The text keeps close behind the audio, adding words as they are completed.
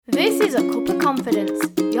This is A Cup of Confidence,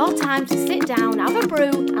 your time to sit down, have a brew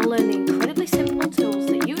and learn the incredibly simple tools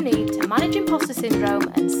that you need to manage imposter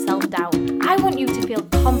syndrome and self-doubt. I want you to feel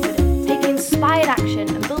confident, take inspired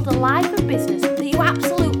action and build a life and business that you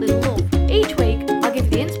absolutely love. Each week, I'll give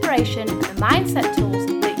you the inspiration and the mindset tools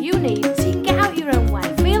that you need so you can get out your own way,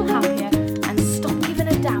 feel happier and stop giving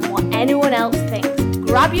a damn what anyone else thinks.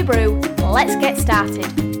 Grab your brew, let's get started.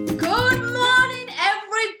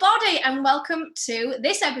 And welcome to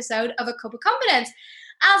this episode of A Cup of Confidence.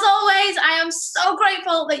 As always, I am so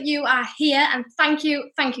grateful that you are here and thank you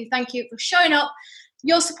for showing up.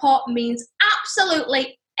 Your support means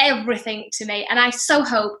absolutely everything to me and I so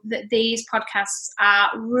hope that these podcasts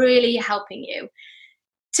are really helping you.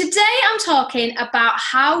 Today I'm talking about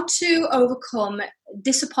how to overcome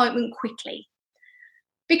disappointment quickly.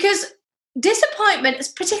 Because disappointment,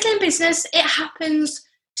 particularly in business, it happens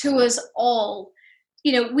to us all.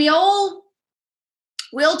 You know, we all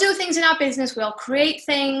do things in our business, we all create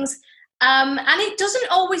things, and it doesn't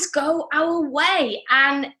always go our way.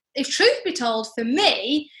 And if truth be told, for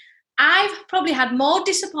me, I've probably had more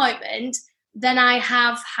disappointment than I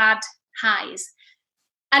have had highs.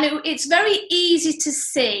 And it's very easy to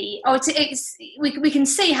see, we can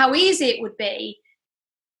see how easy it would be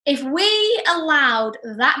if we allowed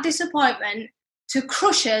that disappointment to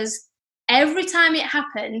crush us every time it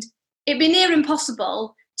happened. It'd be near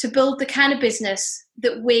impossible to build the kind of business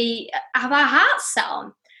that we have our hearts set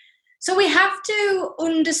on. So we have to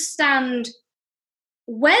understand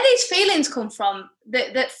where these feelings come from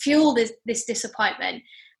that fuel this disappointment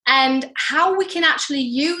and how we can actually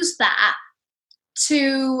use that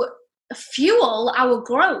to fuel our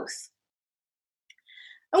growth.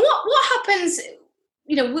 And what happens,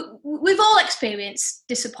 you know, we've all experienced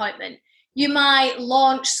disappointment. You might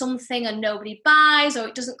launch something and nobody buys, or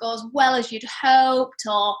it doesn't go as well as you'd hoped,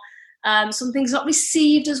 or something's not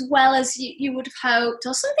received as well as you would have hoped,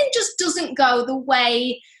 or something just doesn't go the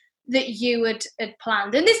way that you had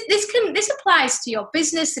planned. And this applies to your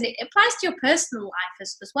business and it applies to your personal life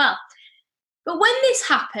as well. But when this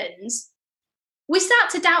happens, we start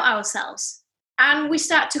to doubt ourselves and we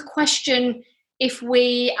start to question if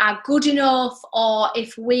we are good enough or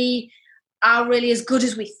if we are really as good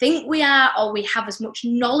as we think we are, or we have as much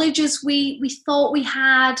knowledge as we thought we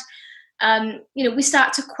had. We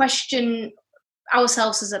start to question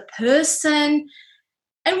ourselves as a person,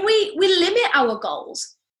 and we limit our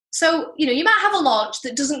goals. So, you might have a launch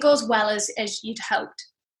that doesn't go as well as you'd hoped.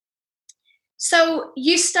 So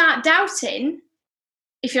you start doubting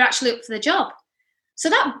if you're actually up for the job. So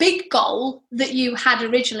that big goal that you had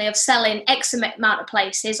originally of selling X amount of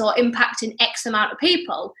places or impacting X amount of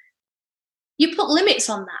people, you put limits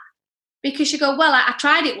on that because you go, well, I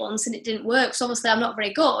tried it once and it didn't work, so obviously I'm not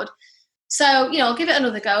very good. So, I'll give it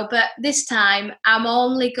another go, but this time I'm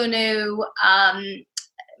only going to,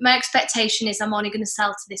 my expectation is I'm only going to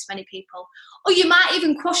sell to this many people. Or you might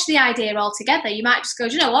even crush the idea altogether. You might just go,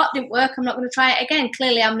 you know what, didn't work, I'm not going to try it again.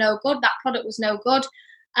 Clearly I'm no good, that product was no good,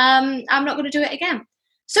 I'm not going to do it again.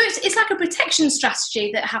 So it's like a protection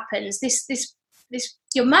strategy that happens. This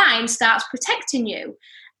your mind starts protecting you.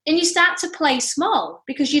 And you start to play small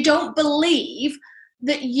because you don't believe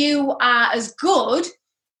that you are as good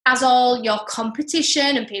as all your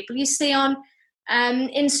competition and people you see on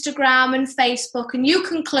Instagram and Facebook. And you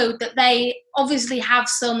conclude that they obviously have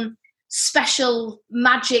some special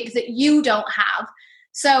magic that you don't have.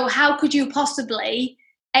 So how could you possibly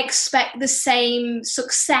expect the same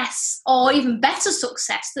success or even better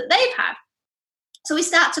success that they've had? So we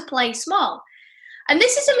start to play small. And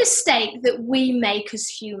this is a mistake that we make as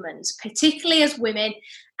humans, particularly as women.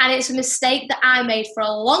 And it's a mistake that I made for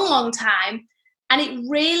a long, long time. And it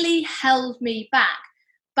really held me back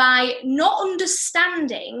by not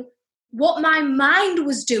understanding what my mind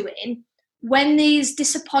was doing when these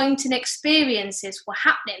disappointing experiences were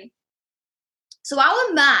happening. So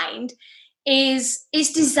our mind is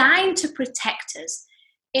designed to protect us.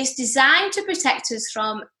 It's designed to protect us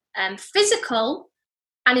from physical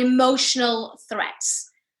and emotional threats.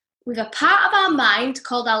 We've a part of our mind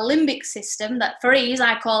called our limbic system that for ease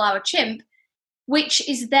I call our chimp, which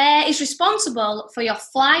is responsible for your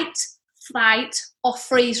flight, fight, or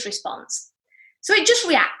freeze response. So it just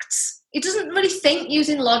reacts. It doesn't really think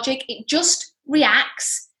using logic, it just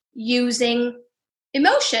reacts using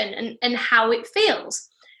emotion and how it feels.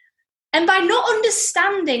 And by not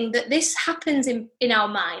understanding that this happens in our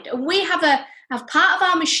mind, and we have part of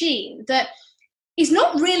our machine that is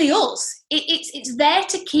not really us. It's there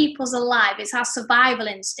to keep us alive. It's our survival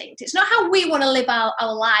instinct. It's not how we want to live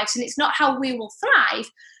our lives, and it's not how we will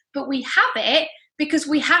thrive, but we have it because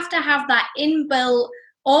we have to have that inbuilt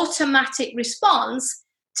automatic response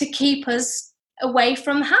to keep us away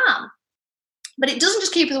from harm. But it doesn't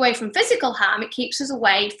just keep us away from physical harm, it keeps us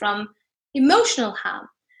away from emotional harm.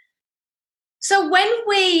 So when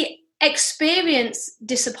we experience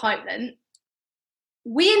disappointment,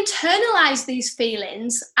 we internalize these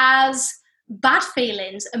feelings as bad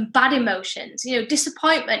feelings and bad emotions.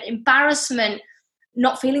 Disappointment, embarrassment,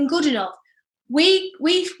 not feeling good enough. We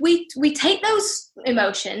take those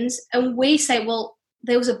emotions and we say, well,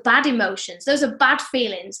 those are bad emotions. Those are bad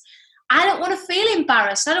feelings. I don't want to feel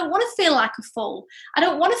embarrassed. I don't want to feel like a fool. I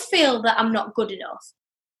don't want to feel that I'm not good enough.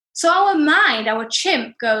 So our mind, our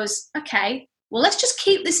chimp goes, okay, well, let's just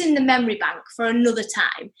keep this in the memory bank for another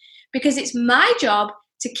time, because it's my job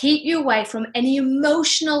to keep you away from any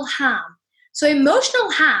emotional harm. So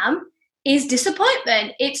emotional harm is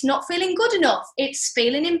disappointment. It's not feeling good enough. It's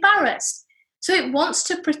feeling embarrassed. So it wants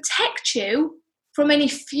to protect you from any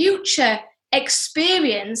future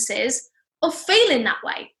experiences of feeling that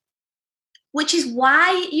way, which is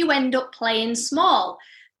why you end up playing small,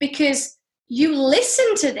 because you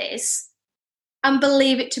listen to this and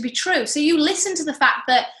believe it to be true. So you listen to the fact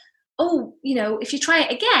that, if you try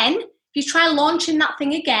it again, if you try launching that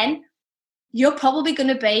thing again, you're probably going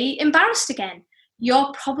to be embarrassed again.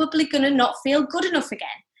 You're probably going to not feel good enough again.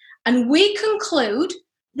 And we conclude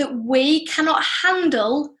that we cannot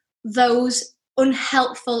handle those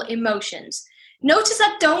unhelpful emotions. Notice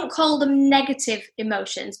I don't call them negative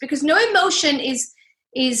emotions, because no emotion is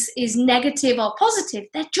negative or positive.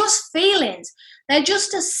 They're just feelings. They're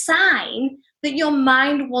just a sign that your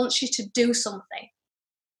mind wants you to do something.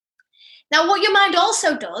 Now, what your mind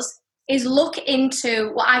also does is look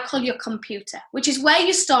into what I call your computer, which is where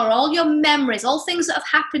you store all your memories, all things that have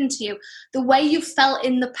happened to you, the way you felt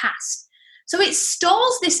in the past. So it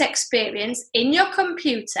stores this experience in your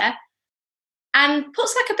computer and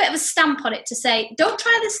puts like a bit of a stamp on it to say, don't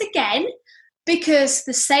try this again, because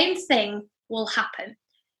the same thing will happen.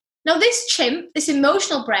 Now, this chimp, this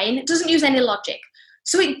emotional brain, doesn't use any logic.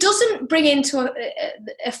 So it doesn't bring into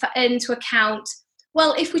account,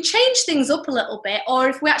 well, if we change things up a little bit, or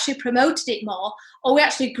if we actually promoted it more, or we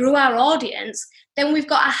actually grew our audience, then we've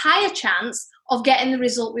got a higher chance of getting the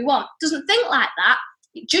result we want. It doesn't think like that.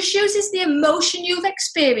 It just uses the emotion you've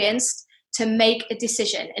experienced to make a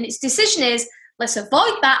decision. And its decision is, let's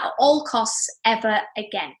avoid that at all costs ever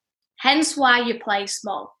again. Hence why you play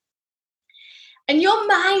small. And your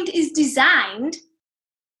mind is designed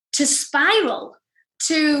to spiral,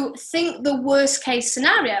 to think the worst case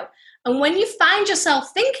scenario. And when you find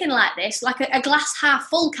yourself thinking like this, like a glass half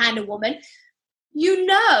full kind of woman, you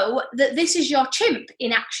know that this is your chimp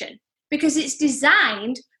in action, because it's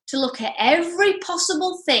designed to look at every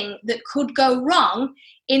possible thing that could go wrong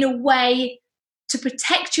in a way to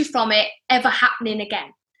protect you from it ever happening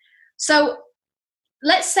again. So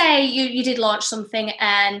let's say you did launch something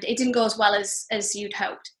and it didn't go as well as you'd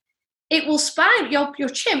hoped. It will spiral, your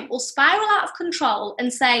chimp will spiral out of control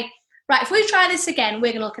and say, right, if we try this again,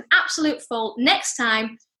 we're going to look an absolute fool. Next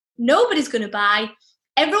time, nobody's going to buy.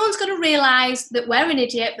 Everyone's going to realise that we're an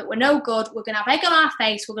idiot, that we're no good. We're going to have egg on our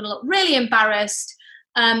face. We're going to look really embarrassed.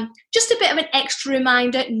 Just a bit of an extra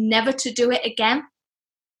reminder never to do it again.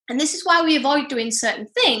 And this is why we avoid doing certain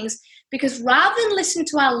things, because rather than listen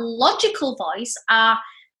to our logical voice, our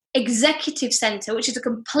executive centre, which is a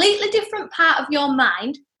completely different part of your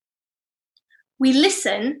mind, we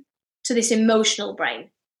listen to this emotional brain.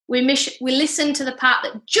 We listen to the part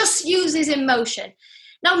that just uses emotion.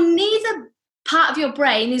 Now, neither part of your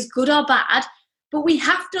brain is good or bad, but we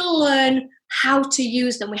have to learn how to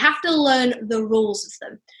use them. We have to learn the rules of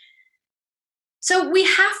them. So we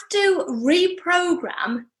have to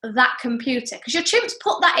reprogram that computer, because your chimp's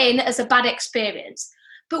put that in as a bad experience.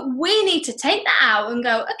 But we need to take that out and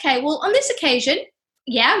go, okay, well, on this occasion,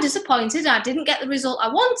 yeah, I'm disappointed. I didn't get the result I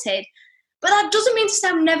wanted, but that doesn't mean to say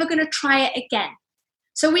I'm never going to try it again.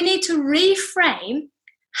 So we need to reframe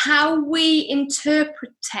how we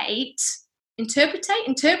interpret, is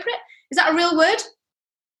that a real word?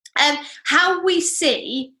 How we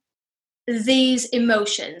see these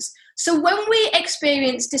emotions. So when we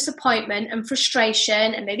experience disappointment and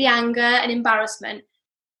frustration and maybe anger and embarrassment,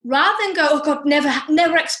 rather than go, oh God,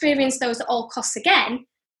 never experience those at all costs again,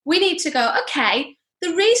 we need to go, okay,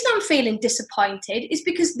 the reason I'm feeling disappointed is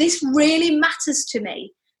because this really matters to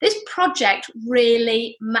me. This project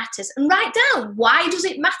really matters. And write down, why does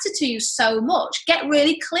it matter to you so much? Get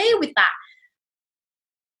really clear with that.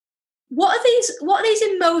 What are these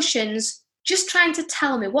emotions just trying to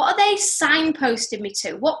tell me? What are they signposting me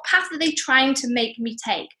to? What path are they trying to make me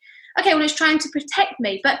take? Okay, well, it's trying to protect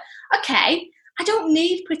me, but okay, I don't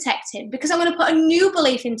need protecting, because I'm going to put a new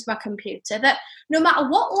belief into my computer that no matter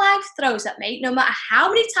what life throws at me, no matter how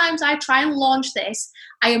many times I try and launch this,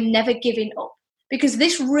 I am never giving up, because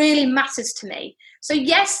this really matters to me. So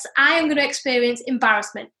yes, I am going to experience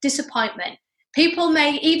embarrassment, disappointment. People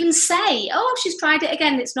may even say, oh, she's tried it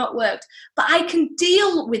again, it's not worked. But I can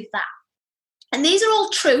deal with that. And these are all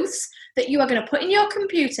truths that you are going to put in your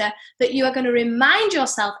computer, that you are going to remind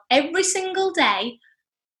yourself every single day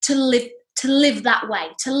to live that way,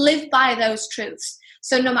 to live by those truths.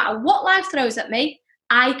 So no matter what life throws at me,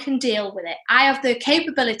 I can deal with it. I have the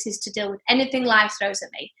capabilities to deal with anything life throws at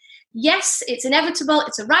me. Yes, it's inevitable.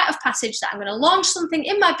 It's a rite of passage that I'm going to launch something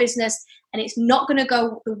in my business and it's not going to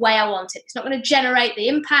go the way I want it. It's not going to generate the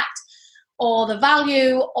impact or the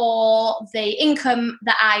value or the income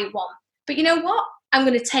that I want. But you know what? I'm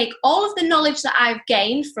going to take all of the knowledge that I've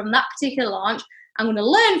gained from that particular launch. I'm going to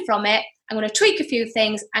learn from it. I'm going to tweak a few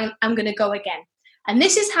things and I'm going to go again. And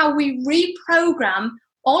this is how we reprogram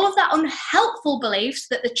all of that unhelpful beliefs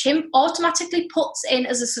that the chimp automatically puts in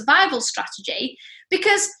as a survival strategy.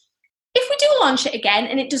 Because if we do launch it again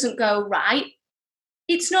and it doesn't go right,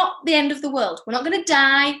 it's not the end of the world. We're not going to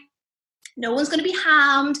die. No one's going to be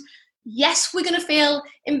harmed. Yes, we're going to feel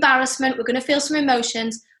embarrassment. We're going to feel some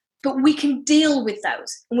emotions, but we can deal with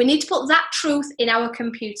those. And we need to put that truth in our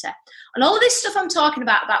computer. And all of this stuff I'm talking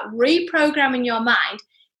about reprogramming your mind,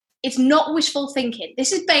 it's not wishful thinking.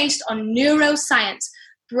 This is based on neuroscience,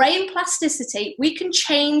 brain plasticity. We can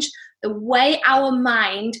change the way our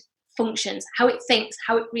mind functions, how it thinks,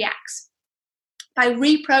 how it reacts, by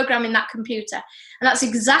reprogramming that computer. And that's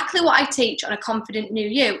exactly what I teach on A Confident New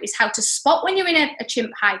You, is how to spot when you're in a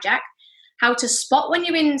chimp hijack, how to spot when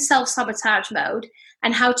you're in self-sabotage mode,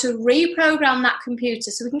 and how to reprogram that computer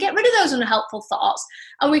so we can get rid of those unhelpful thoughts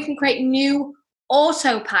and we can create new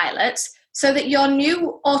autopilots so that your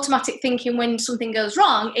new automatic thinking when something goes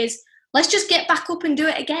wrong is, let's just get back up and do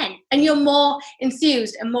it again. And you're more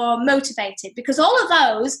enthused and more motivated, because all of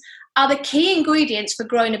those are the key ingredients for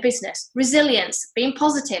growing a business. Resilience, being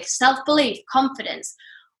positive, self-belief, confidence.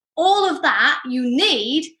 All of that you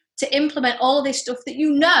need to implement all of this stuff that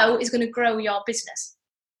you know is going to grow your business.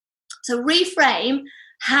 So reframe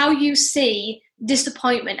how you see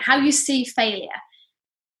disappointment, how you see failure.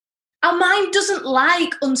 Our mind doesn't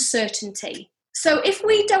like uncertainty. So if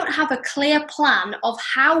we don't have a clear plan of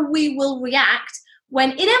how we will react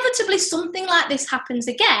when inevitably something like this happens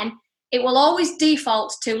again, it will always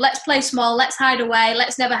default to, let's play small, let's hide away,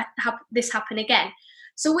 let's never have this happen again.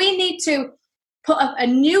 So we need to put a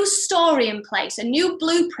new story in place, a new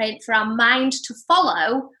blueprint for our mind to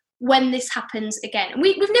follow when this happens again. And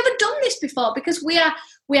we've never done this before, because we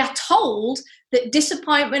are told that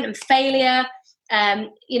disappointment and failure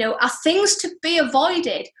are things to be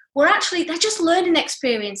avoided. They're just learning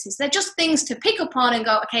experiences. They're just things to pick up on and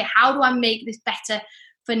go, okay, how do I make this better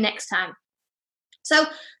for next time? So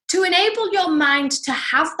to enable your mind to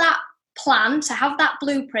have that plan, to have that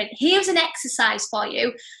blueprint, here's an exercise for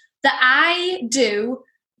you that I do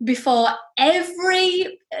before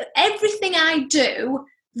everything I do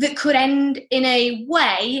that could end in a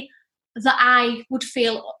way that I would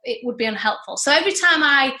feel it would be unhelpful. So every time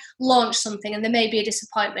I launch something and there may be a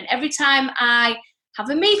disappointment, every time I have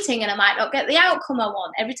a meeting and I might not get the outcome I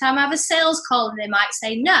want, every time I have a sales call and they might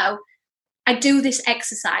say no, I do this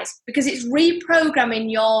exercise, because it's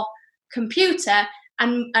reprogramming your computer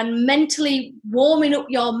and mentally warming up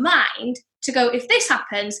your mind to go, if this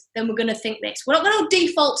happens, then we're going to think this. We're not going to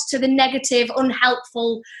default to the negative,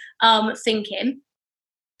 unhelpful thinking.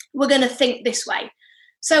 We're going to think this way.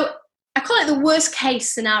 So I call it the worst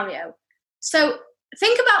case scenario. So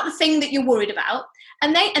think about the thing that you're worried about,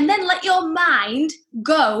 and then let your mind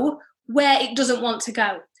go where it doesn't want to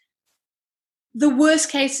go. The worst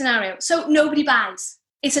case scenario. So nobody buys.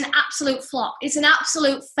 It's an absolute flop. It's an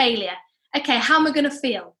absolute failure. Okay, how am I going to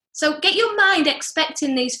feel? So get your mind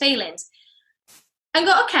expecting these feelings and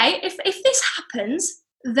go, okay, if this happens,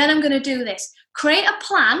 then I'm going to do this. Create a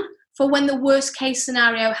plan for when the worst case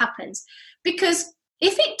scenario happens. Because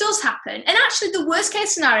if it does happen, and actually the worst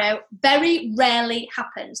case scenario very rarely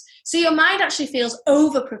happens, so your mind actually feels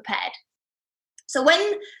over prepared. So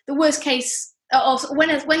when the worst case, or when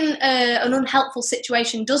an unhelpful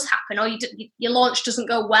situation does happen, or your launch doesn't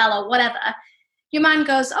go well or whatever, your mind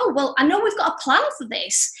goes, oh, well, I know we've got a plan for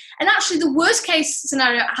this. And actually the worst case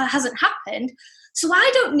scenario hasn't happened, so I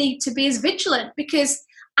don't need to be as vigilant, because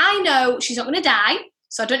I know she's not going to die,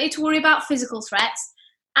 so I don't need to worry about physical threats.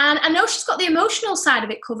 And I know she's got the emotional side of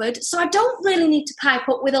it covered, so I don't really need to pipe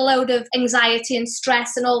up with a load of anxiety and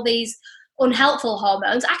stress and all these unhelpful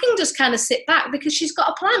hormones. I can just kind of sit back because she's got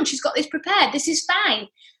a plan. She's got this prepared. This is fine.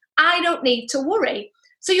 I don't need to worry.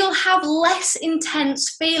 So you'll have less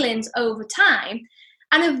intense feelings over time.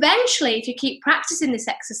 And eventually, if you keep practicing this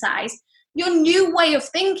exercise, your new way of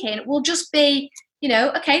thinking will just be,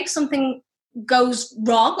 okay, if something goes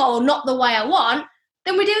wrong or not the way I want,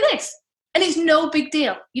 then we do this. And it's no big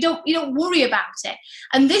deal. You don't worry about it.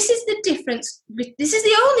 And this is the difference. This is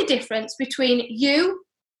the only difference between you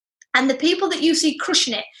and the people that you see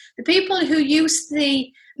crushing it, the people who you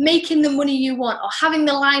see making the money you want or having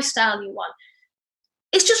the lifestyle you want.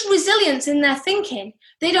 It's just resilience in their thinking.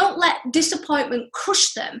 They don't let disappointment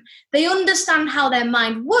crush them. They understand how their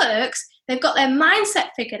mind works. They've got their mindset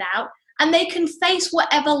figured out, and they can face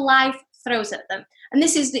whatever life throws at them. And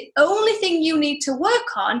this is the only thing you need to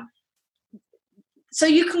work on so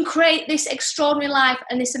you can create this extraordinary life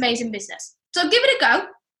and this amazing business. So give it a go.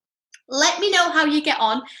 Let me know how you get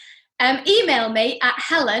on. Email me at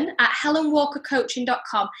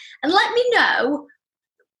helen@helenwalkercoaching.com and let me know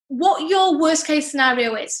what your worst case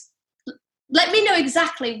scenario is. Let me know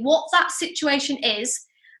exactly what that situation is,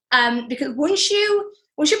 because once you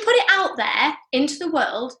put it out there into the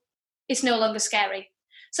world, it's no longer scary.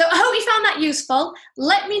 So I hope you found that useful.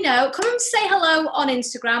 Let me know. Come and say hello on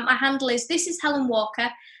Instagram. My handle is This Is Helen Walker.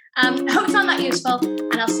 I hope you found that useful,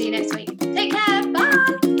 and I'll see you next week. Take care.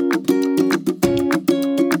 Bye.